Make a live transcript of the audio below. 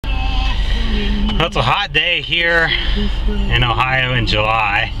Well, it's a hot day here in Ohio in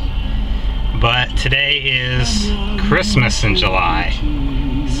July, but today is Christmas in July.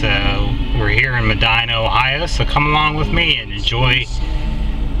 So we're here in Medina, Ohio, so come along with me and enjoy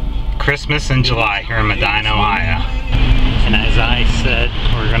Christmas in July here in Medina, Ohio. And as I said,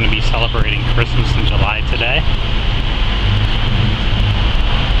 we're going to be celebrating Christmas in July today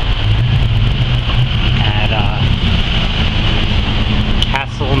at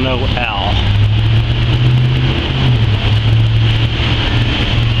Castle Noel.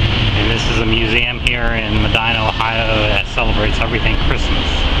 And this is a museum here in Medina, Ohio that celebrates everything Christmas.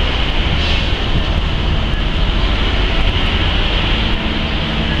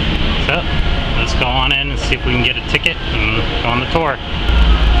 So, let's go on in and see if we can get a ticket and go on the tour.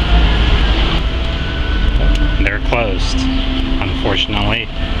 They're closed, unfortunately.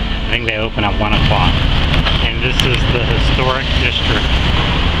 I think they open at 1 o'clock. And this is the historic district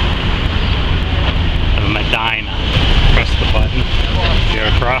of Medina. Press the button. Go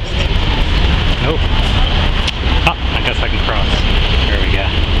across. Nope. Oh, I guess I can cross. There we go.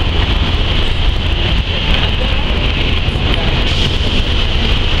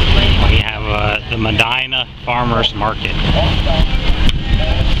 We have the Medina Farmers Market.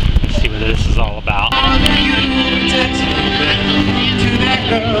 Let's see what this is all about.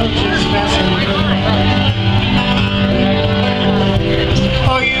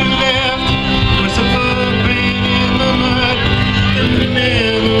 All you left was a footprint in the mud and the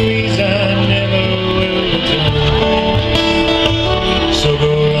memories I never will return. So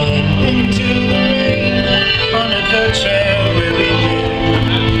go run into the rain on a dirt trail where we met.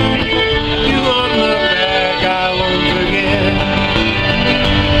 You won't look back, I won't forget.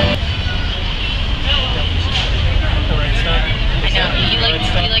 I know, you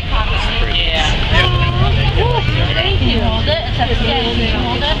like coffee? Yeah. Can you hold it? It's up to you. Can you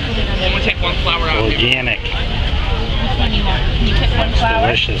hold it? I'm gonna take one flower out. Organic. Which one you want? Can you pick one flower?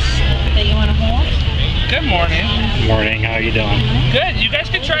 Delicious. That you want to hold? Good morning. Morning, how are you doing? Good. You guys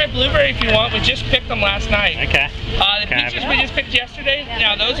can try a blueberry if you want. We just picked them last night. Okay. The peaches we just picked yesterday.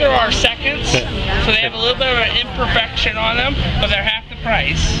 Now those are our seconds, so they have a little bit of an imperfection on them, but they're half the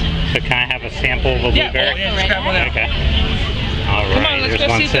price. So can I have a sample of a blueberry? Yeah, just grab one out. Okay. Alright, Come on, let's there's go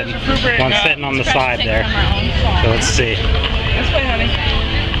one see sitting, if there's a blueberry. sitting on the side there. From So let's see. This way, honey.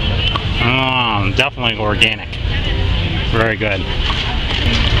 Definitely organic. Very good.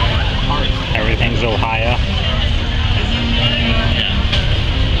 Everything's Ohio.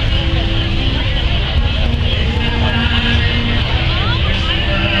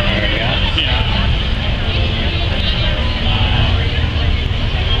 There we go.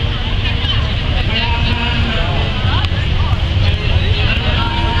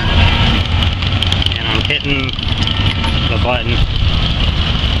 And I'm hitting the button.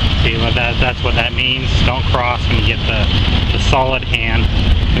 See what that's what that means. Don't cross when you get the solid hand.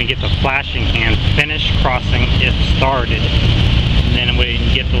 When you get the flashing hand, finish crossing if started. And then when you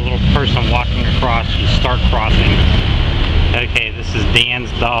get the little person walking across, you start crossing. Okay, this is Dan's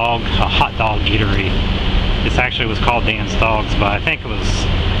Dog, a hot dog eatery. This actually was called Dan's Dogs, but I think it was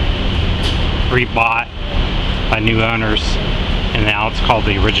rebought by new owners, and now it's called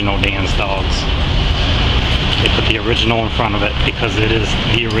the original Dan's Dogs. They put the original in front of it because it is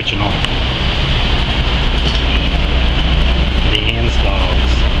the original. Dan's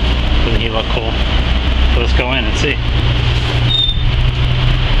Dogs. Doesn't he look cool? So let's go in and see.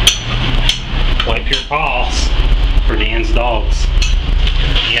 Wipe your paws for Dan's Dogs.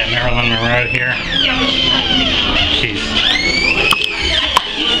 You got Marilyn Monroe here. She's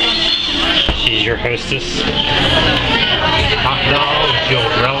your hostess. Hot dogs,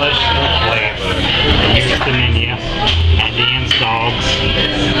 you'll relish the flavor. Here's the menu at Dan's Dogs.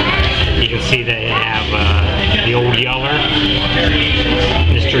 You can see they have the Old Yeller,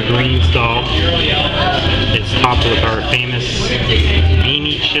 Mr. Green's dog. It's topped with our famous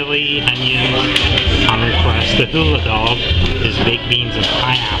beanie chili onion on request. The Hula Dog is baked beans and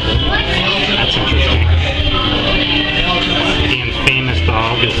pineapple. That's interesting. Dan's famous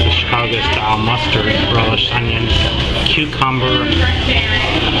dog is the Chicago style mustard, relish, onion, cucumber,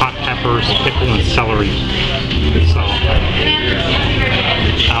 hot peppers, pickle, and celery. So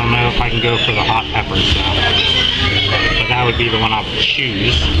I don't know if I can go for the hot peppers now, but that would be the one I would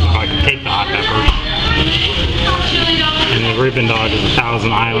choose if I could take the hot peppers. And the Reuben dog is a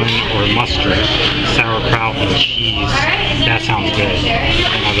Thousand Island or mustard, sauerkraut, and cheese. That sounds good.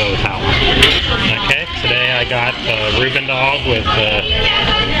 I'll go with that one. Okay, today I got the Reuben dog with the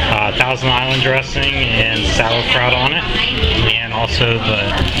Thousand Island dressing and sauerkraut on it, and also the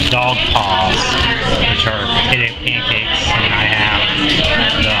dog paws, which are potato pancakes, and I have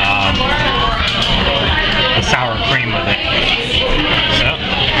the cream with it. So,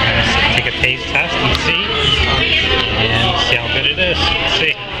 let's take a taste test and see how good it is. Let's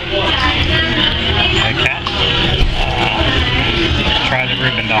see. Okay. Let's try the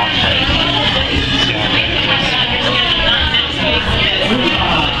Reuben dog first. See how good it is.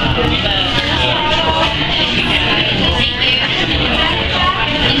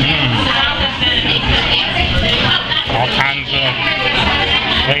 All kinds of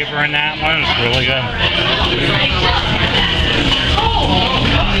flavor in that one. It's really good.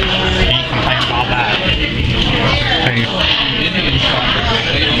 Can't complain about that.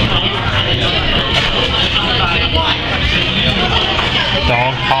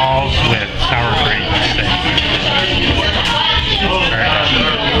 Dog paws with sour cream. Very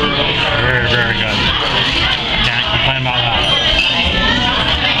good. Very, very good. Can't complain about that.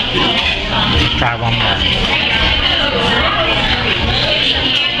 Let's try one more.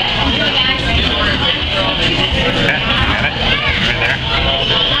 Okay, got it. Right there.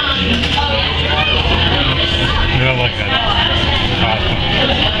 It'll look good. Awesome.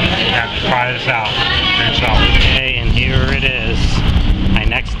 You have to try this out for yourself. Okay, and here it is. My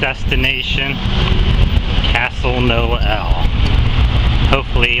next destination, Castle Noel.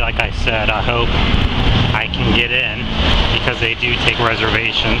 Hopefully, like I said, I hope I can get in because they do take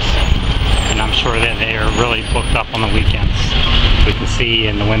reservations. And I'm sure that they are really booked up on the weekends. We can see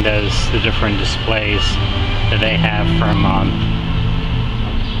in the windows the different displays that they have from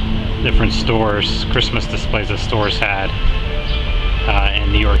different stores, Christmas displays that stores had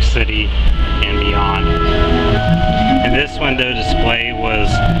in New York City and beyond. And this window display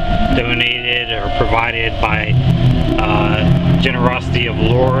was donated or provided by generosity of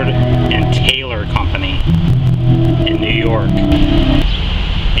Lord and Taylor Company in New York.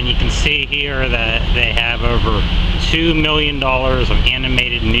 And you can see here that they have over $2 million of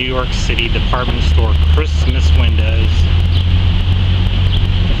animated New York City department store Christmas windows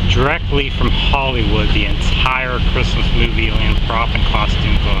directly from Hollywood, the entire Christmas movie and prop and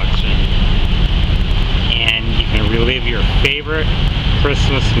costume collection. And you can relive your favorite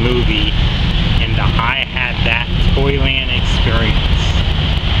Christmas movie in the I Had That Toyland experience.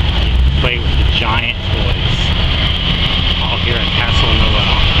 You can play with the giant toys all here at Castle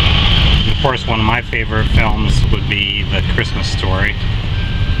Noel. And of course, one of my favorite films would be The Christmas Story,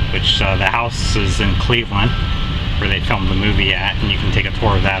 which the house is in Cleveland, where they filmed the movie at, and you can take a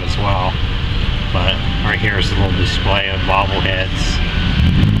tour of that as well. But right here is a little display of bobbleheads.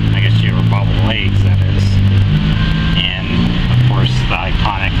 I guess you were bobble legs, that is. And of course, the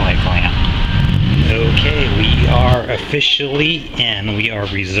iconic leg lamp. Okay, we are officially in. We are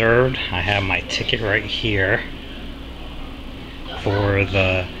reserved. I have my ticket right here for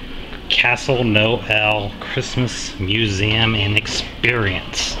the Castle Noel Christmas Museum and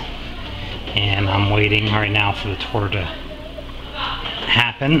Experience. And I'm waiting right now for the tour to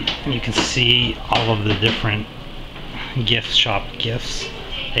happen. You can see all of the different gift shop gifts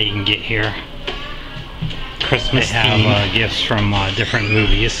that you can get here. Christmas they have gifts from different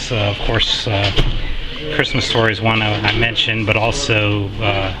movies. Of course, Christmas Story is one I mentioned, but also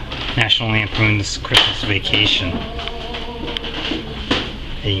National Lampoon's Christmas Vacation.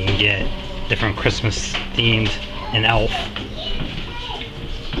 And you can get different Christmas themed and elf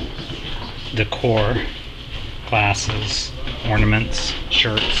decor, glasses, ornaments,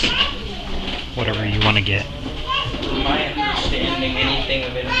 shirts, whatever you want to get. My understanding, anything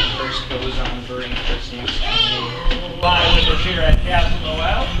of it first goes on during Christmas. Live with us here at Castle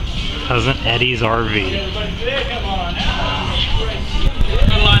Noel. Cousin Eddie's RV.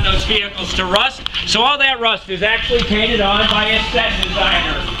 Put on those vehicles to rust, so all that rust is actually painted on by a set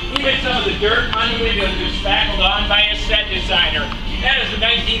designer. Even some of the dirt on the windows is spackled on by a set designer. That is the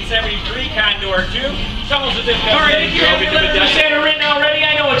 1973 Condor 2. It's almost as if Alright, if you have your letter to Santa written already,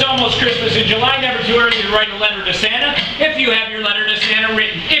 I know it's almost Christmas in July, never too early to write a letter to Santa. If you have your letter to Santa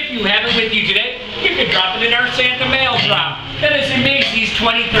written, if you have it with you today, you can drop it in our Santa mail drop. That is in Macy's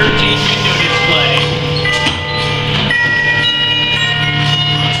 2013 window display.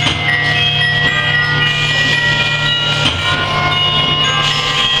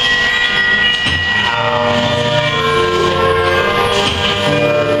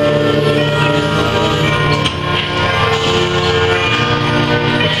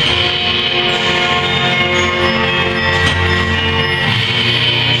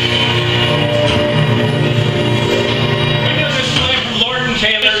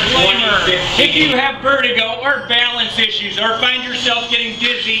 If you have vertigo or balance issues or find yourself getting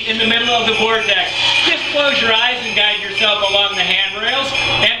dizzy in the middle of the vortex, just close your eyes and guide yourself along the handrails.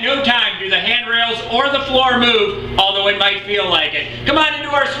 At no time do the handrails or the floor move, although it might feel like it. Come on into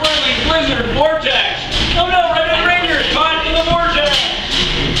our swirling blizzard vortex. Oh no, run, run, run.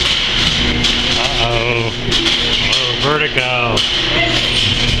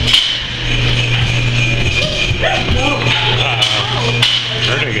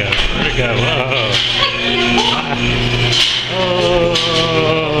 Where'd it go? Where'd it go?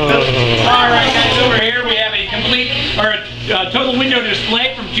 Alright guys, over here we have a complete, or total window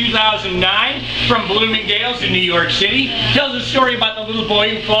display from 2009 from Bloomingdale's in New York City. Tells a story about the little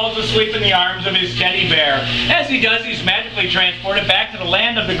boy who falls asleep in the arms of his teddy bear. As he does, he's magically transported back to the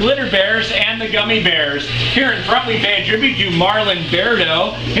land of the glitter bears and the gummy bears. Here in front we pay a tribute to Marlon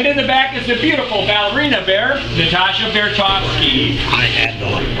Berdo, and in the back is the beautiful ballerina bear, Natasha Bertovsky. I had the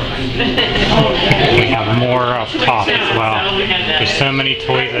We have more up top as well. There's so many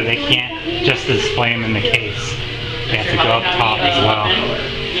toys that they can't just display them in the case. They have to go up top as well.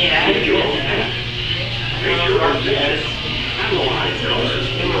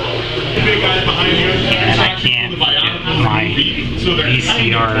 And I can't get my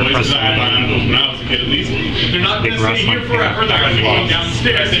VCR They're not going to stay here forever. They're going to go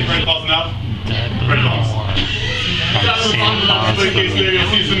downstairs. Say Fred Claus enough. Fred Claus. Santa You'll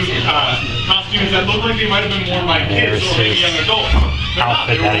see some costumes that look like they might have been worn by kids or maybe young adults.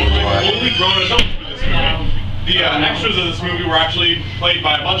 outfit that he wore. Fully grown adults for this movie. The extras of this movie were actually played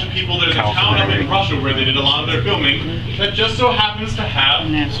by a bunch of people. There's a town up in Russia where they did a lot of their filming that just so happens to have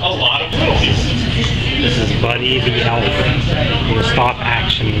a lot of little people. This is Buddy the Elf, a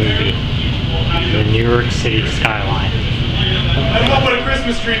stop-action movie. The New York City skyline. And what would a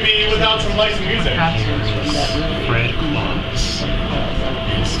Christmas tree be without some lights and music? Fred Claus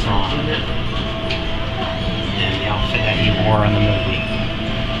and Strong, and the outfit that he wore in the movie.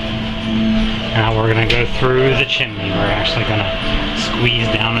 Now we're going to go through the chimney. We're actually going to squeeze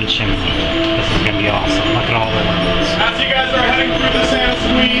down the chimney. This is going to be awesome. Look at all the ornaments. As you guys are heading through the Santa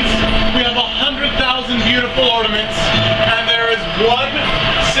squeeze, we have 100,000 beautiful ornaments, and there is one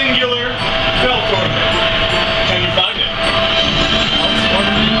singular belt ornament. Can you find it?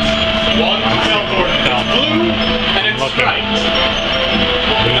 One belt ornament. It's blue and it's striped.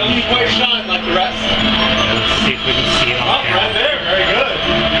 It doesn't quite shine like the rest. Let's see if we can see it on Oh, right there. Very good.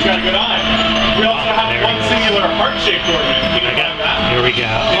 You've got a good eye. We also have one singular heart-shaped ornament. Can you find that? Here we go.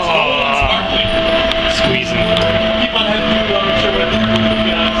 It's gold and sparkling. Squeezing through. Keep on heading through. I'm sure we're going to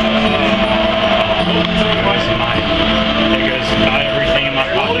get out of There goes everything in my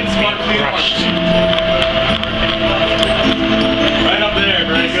pockets being crushed. Right up there.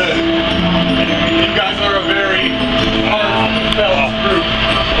 Very good. You guys are a very heartfelt group.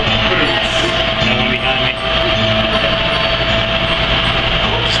 No one behind me.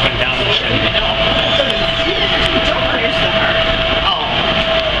 Just went down the chimney.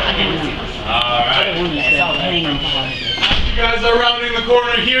 You guys are rounding the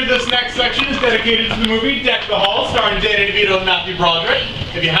corner here. This next section is dedicated to the movie Deck the Hall, starring Danny DeVito and Matthew Broderick.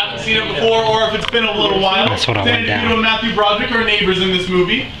 If you haven't seen it before, or if it's been a little while, That's what I went Danny down. DeVito and Matthew Broderick are neighbors in this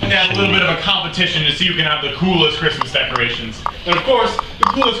movie, and they have a little bit of a competition to see who can have the coolest Christmas decorations. And of course, the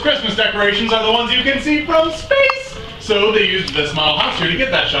coolest Christmas decorations are the ones you can see from space. So they used this model house here to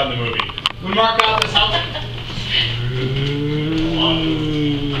get that shot in the movie. When Mark got this house.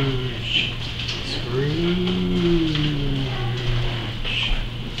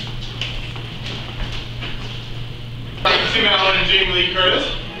 Tim Allen and Jamie Lee Curtis.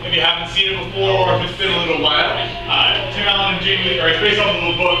 If you haven't seen it before, or if it's been a little while, Tim Allen and Jamie Lee, or it's based off a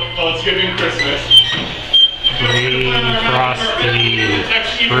little book called It's Giving Christmas. Free Frosty.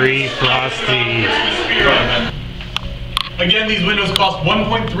 Free Frosty. Again, these windows cost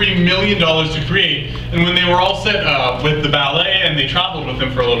 $1.3 million to create, and when they were all set up with the ballet and they traveled with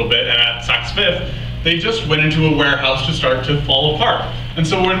them for a little bit, and at Saks Fifth, they just went into a warehouse to start to fall apart. And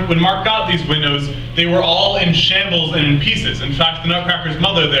so when Mark got these windows, they were all in shambles and in pieces. In fact, the Nutcracker's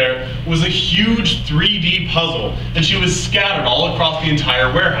mother there was a huge 3D puzzle, and she was scattered all across the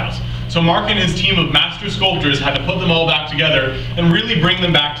entire warehouse. So Mark and his team of master sculptors had to put them all back together and really bring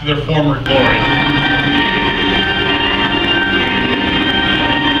them back to their former glory.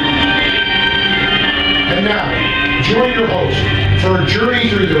 And now, join your host for a journey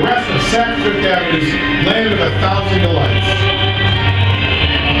through the rest of Saks Fifth Avenue's land of 1,000 delights.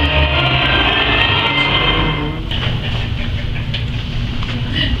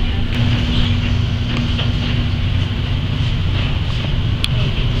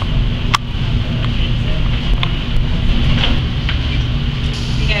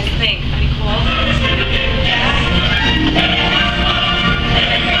 What do you guys think? Pretty cool?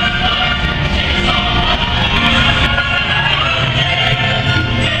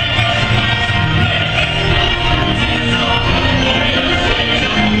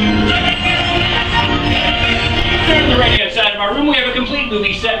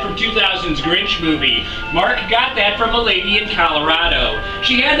 movie set from 2000's Grinch movie. Mark got that from a lady in Colorado.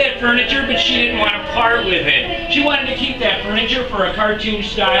 She had that furniture, but she didn't want to part with it. She wanted to keep that furniture for a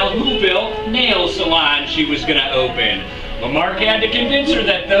cartoon-style Whoville nail salon she was going to open. Well, Mark had to convince her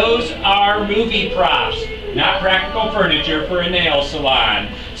that those are movie props, not practical furniture for a nail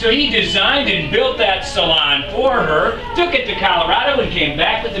salon. So he designed and built that salon for her, took it to Colorado, and came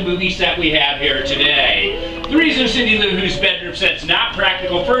back with the movie set we have here today. The reason Cindy Lou Who's bedroom set's not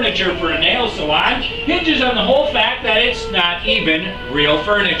practical furniture for a nail salon hinges on the whole fact that it's not even real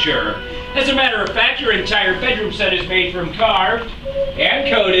furniture. As a matter of fact, your entire bedroom set is made from carved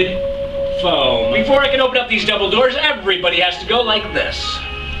and coated foam. Before I can open up these double doors, everybody has to go like this.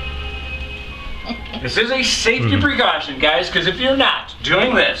 This is a safety precaution, guys, because if you're not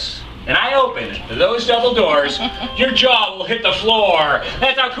doing this, and I open those double doors, your jaw will hit the floor.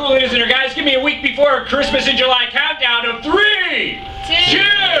 That's how cool it is in here, guys. Give me a week before Christmas in July countdown of 3, 2,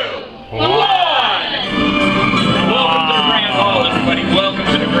 1. Welcome to the Grand Hall, everybody. Welcome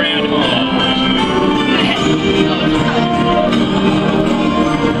to the Grand Hall.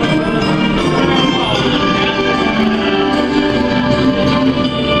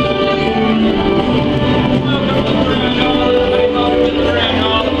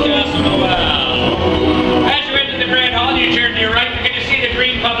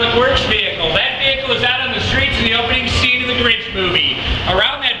 Public Works vehicle. That vehicle is out on the streets in the opening scene of the Grinch movie.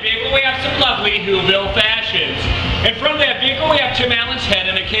 Around that vehicle we have some lovely Whoville fashions. In front of that vehicle we have Tim Allen's head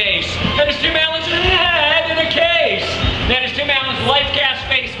in a case. That is Tim Allen's head in a case. That is Tim Allen's life cast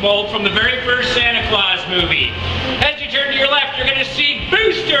face mold from the very first Santa Claus movie. As you turn to your left you're going to see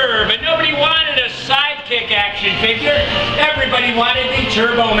Booster, but nobody wanted a sidekick action figure. Everybody wanted the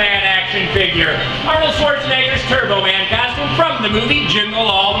Turbo Man action figure. Arnold Schwarzenegger's Turbo Man costume from the movie Jingle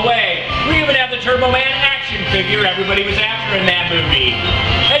All the Way. We even have the Turbo Man action figure everybody was after in that movie.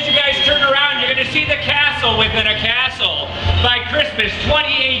 As you guys turn around, you're going to see the castle within a castle. By Christmas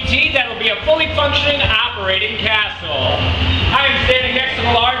 2018, that'll be a fully functioning operating castle. I am standing next to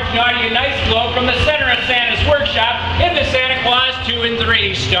the large Naughty and Nice globe from the center of Santa's workshop in the Santa Claus 2 and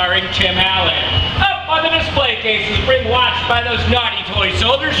 3, starring Tim Allen. Up on the display cases, being watched by those naughty toy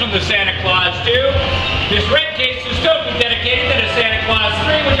soldiers from the Santa Claus 2. This red case is totally dedicated to the Santa Claus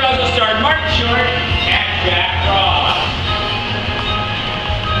 3, which also starred Martin Short and Jack Frost.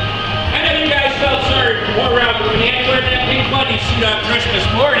 I know you guys felt sorry for War Round when he had to wear that pink bunny suit on Christmas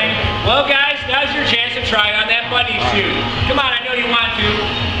morning. Well, guys, now's your chance to try on that bunny suit. Come on, I know you want to.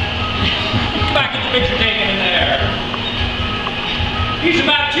 Come on, get the picture taken in there. He's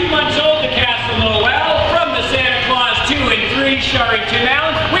about 2 months old, the Castle Noel. From the Santa Claus 2 and 3, starring Tim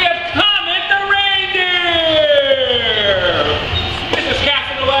Allen, we have Comet the Reindeer! This is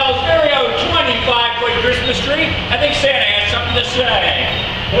Castle Noel's very own 25-foot Christmas tree. I think Santa has something to say.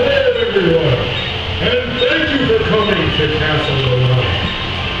 Hello everyone, and thank you for coming to Castle Noel.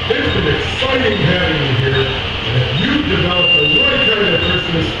 It's been exciting having you here, and if you've developed the right kind of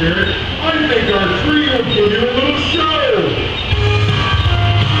Christmas spirit, I think our tree will give you a little show.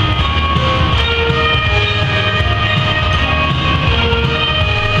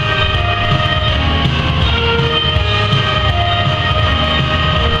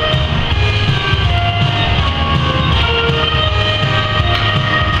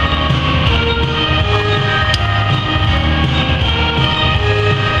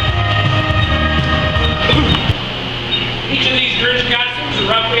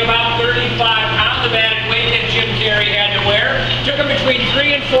 Roughly about 35 pounds of added weight that Jim Carrey had to wear. Took him between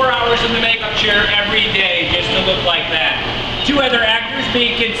 3 and 4 hours in the makeup chair every day just to look like that. 2 other actors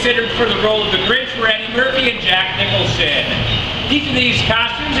being considered for the role of the Grinch were Eddie Murphy and Jack Nicholson. Each of these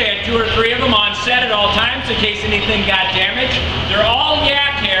costumes, they had 2 or 3 of them on set at all times in case anything got damaged. They're all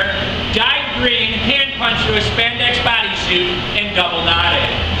yak hair, dyed green, hand punched to a spandex bodysuit, and double knotted.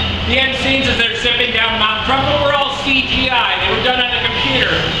 The end scenes as they're zipping down Mount Crumpler were all CGI. They were done on the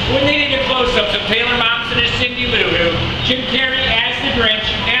computer. When they needed close-ups of Taylor Momsen as Cindy Lou Who, Jim Carrey as the Grinch,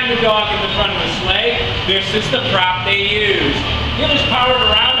 and the dog in the front of the sleigh, this is the prop they used. It was powered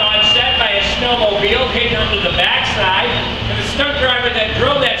around on set by a snowmobile hidden under the backside, and the stunt driver that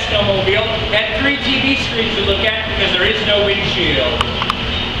drove that snowmobile had 3 TV screens to look at because there is no windshield.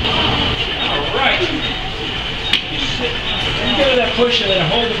 All right. You give her that push and then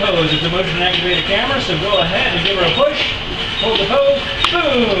hold the pose. It's a motion to activate the camera, so go ahead and give her a push. Hold the pose.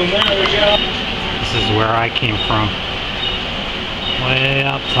 Boom! There we go. This is where I came from. Way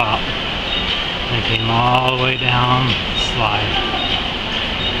up top. I came all the way down the slide.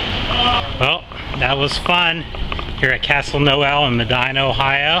 Well, that was fun here at Castle Noel in Medina,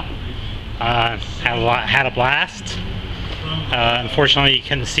 Ohio. Had a blast. Unfortunately, you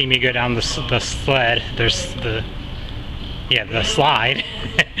couldn't see me go down the sled. There's the slide,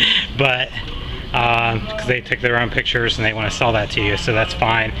 but because they took their own pictures and they want to sell that to you, so that's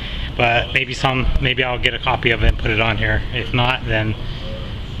fine. But maybe I'll get a copy of it and put it on here. If not, then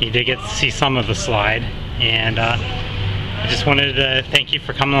you did get to see some of the slide. And I just wanted to thank you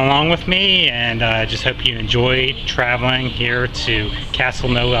for coming along with me, and I just hope you enjoy traveling here to Castle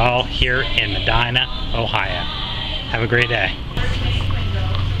Noel here in Medina, Ohio. Have a great day.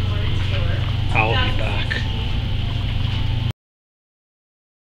 I'll